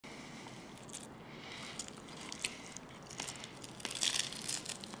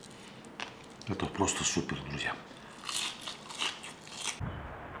Это просто супер, друзья.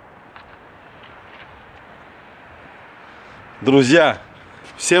 Друзья,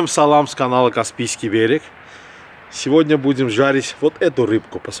 всем салам с канала Каспийский берег. Сегодня будем жарить вот эту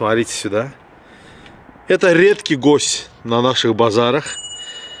рыбку. Посмотрите сюда. Это редкий гость на наших базарах.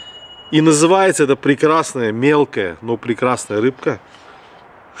 И называется это прекрасная, мелкая, но прекрасная рыбка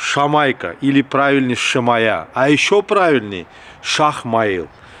Шамайка, или правильнее ШЕМАЯ. А еще правильнее ШАХ-МАИ,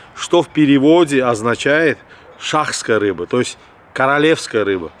 что в переводе означает шахская рыба, то есть королевская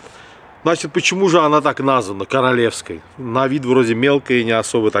рыба. Значит, почему же она так названа королевской? На вид вроде мелкая и не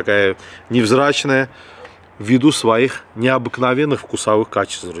особо такая невзрачная, ввиду своих необыкновенных вкусовых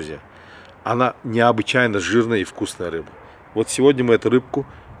качеств, друзья. Она необычайно жирная и вкусная рыба. Вот сегодня мы эту рыбку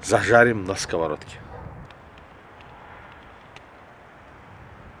зажарим на сковородке.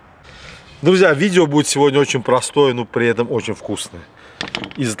 Друзья, видео будет сегодня очень простое, но при этом очень вкусное.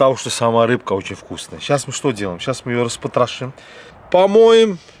 Из-за того, что сама рыбка очень вкусная. Сейчас мы что делаем? Сейчас мы ее распотрошим,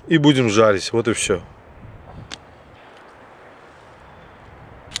 помоем и будем жарить. Вот и все.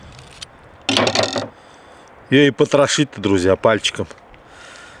 Ее и потрошить-то, друзья, пальчиком.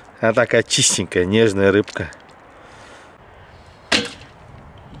 Она такая чистенькая, нежная рыбка.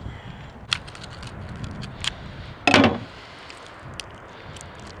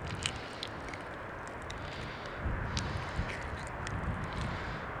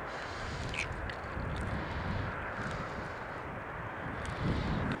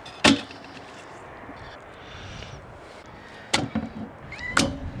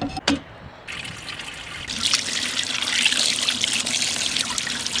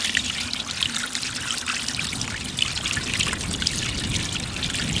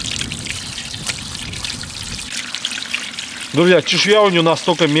 Друзья, чешуя у нее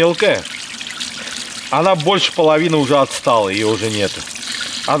настолько мелкая, она больше половины уже отстала, ее уже нету.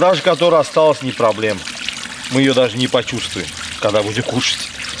 А даже которая осталась, не проблема. Мы ее даже не почувствуем, когда будем кушать.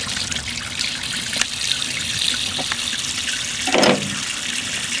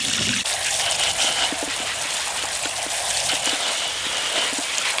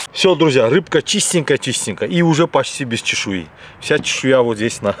 Все, друзья, рыбка чистенькая-чистенькая и уже почти без чешуи. Вся чешуя вот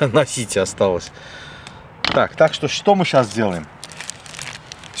здесь на сите осталась. Так что мы сейчас сделаем?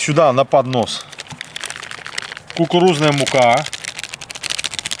 Сюда на поднос кукурузная мука.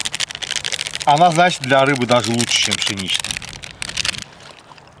 Она, значит, для рыбы даже лучше, чем пшеничная.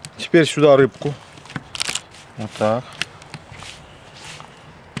 Теперь сюда рыбку. Вот так.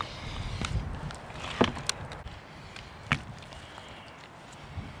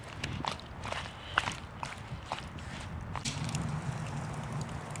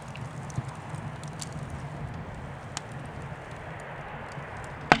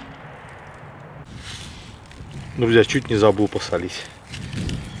 Друзья, чуть не забыл посолить.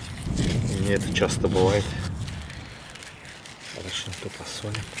 Мне это часто бывает. Хорошенько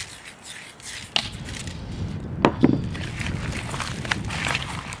посолим.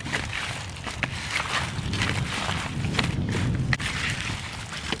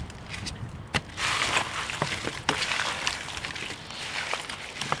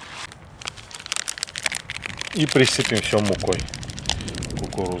 И присыпем все мукой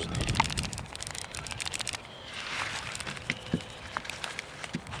кукурузной.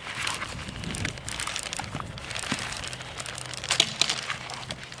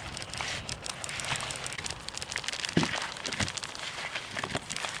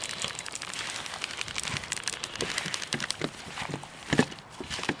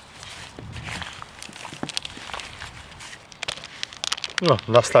 Ну,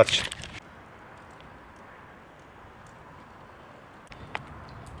 достаточно.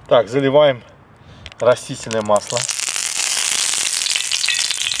 Так, заливаем растительное масло.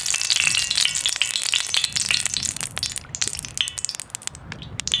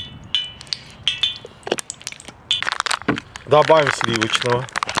 Добавим сливочного.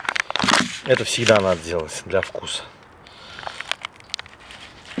 Это всегда надо делать для вкуса.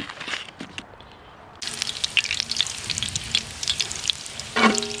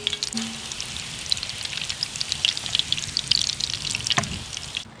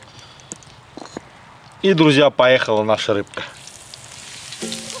 И, друзья, поехала наша рыбка.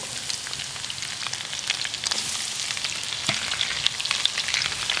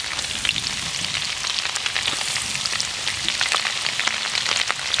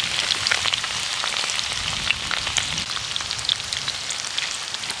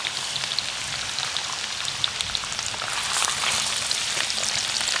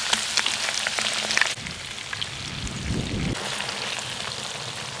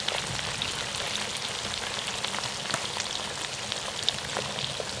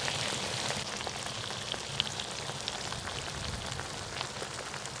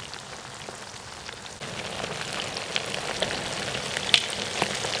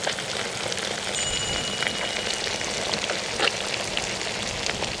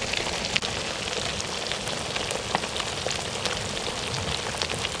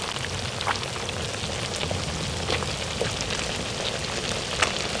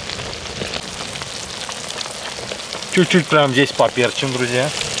 Чуть-чуть прям здесь поперчим, друзья.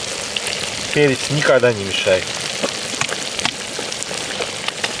 Перец никогда не мешает.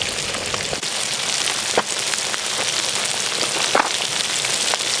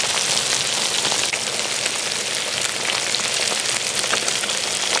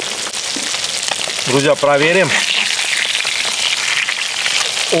 Друзья, проверим.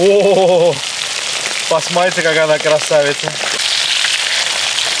 О, посмотрите, какая она красавица.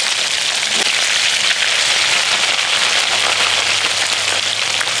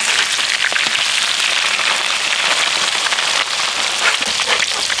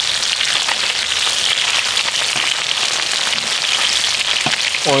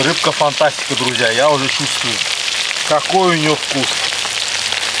 Ой, рыбка фантастика, друзья. Я уже чувствую, какой у нее вкус.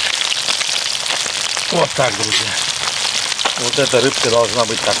 Вот так, друзья. Вот эта рыбка должна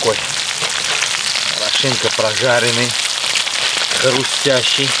быть такой. Хорошенько прожаренный,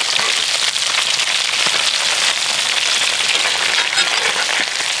 хрустящий.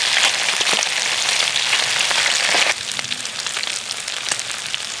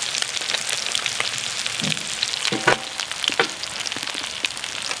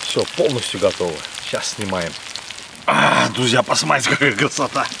 Все, полностью готово. Сейчас снимаем. Друзья, посмотрите, какая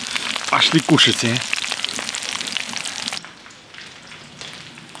красота. Пошли кушайте.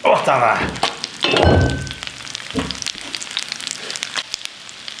 Вот она.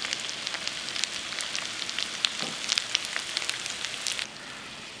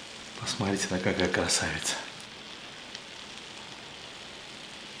 Посмотрите, какая красавица.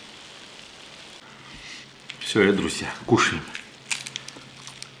 Все, друзья, кушаем.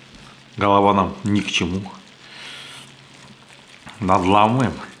 Голова нам ни к чему.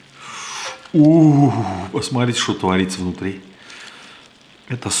 Надламываем. Посмотрите, что творится внутри.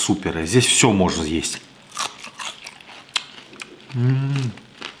 Это супер. Здесь все можно есть.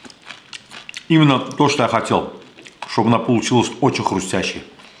 Именно то, что я хотел. Чтобы она получилась очень хрустящей.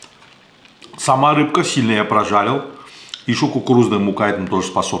 Сама рыбка сильно я прожарил. Еще кукурузная мука этому тоже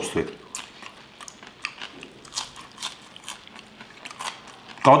способствует.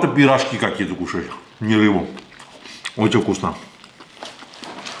 Кого-то пирожки какие-то кушать. Не рыбу. Очень вкусно.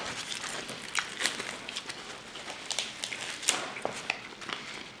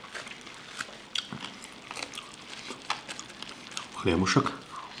 Хлебушек.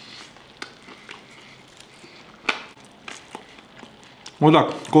 Вот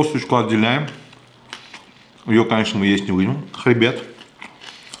так, косточку отделяем. Ее, конечно, мы есть не будем. Хребет.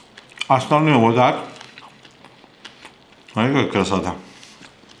 Остальное вот так. Смотри, какая красота.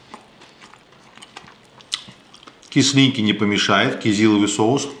 Кисленький не помешает. Кизиловый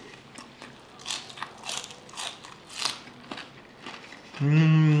соус.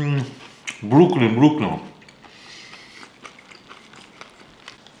 Бруклин.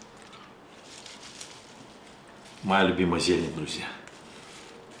 Моя любимая зелень, друзья.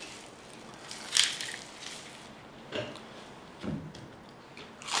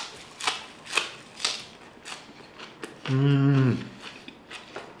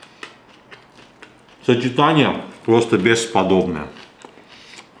 Сочетание просто бесподобное.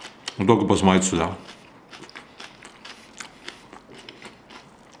 Вот только посмотрите сюда.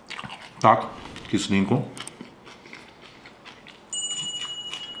 Так, кисленько.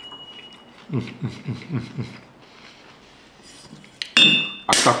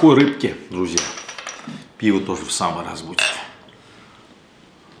 А к такой рыбке, друзья, пиво тоже в самый раз будет.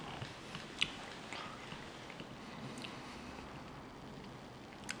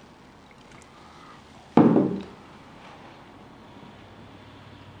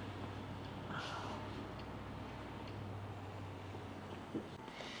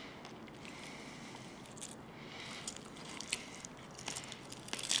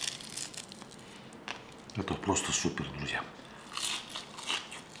 Это просто супер, друзья.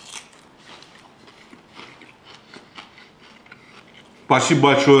 Спасибо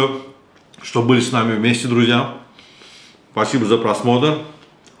большое, что были с нами вместе, друзья. Спасибо за просмотр.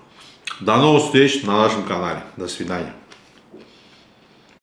 До новых встреч на нашем канале. До свидания.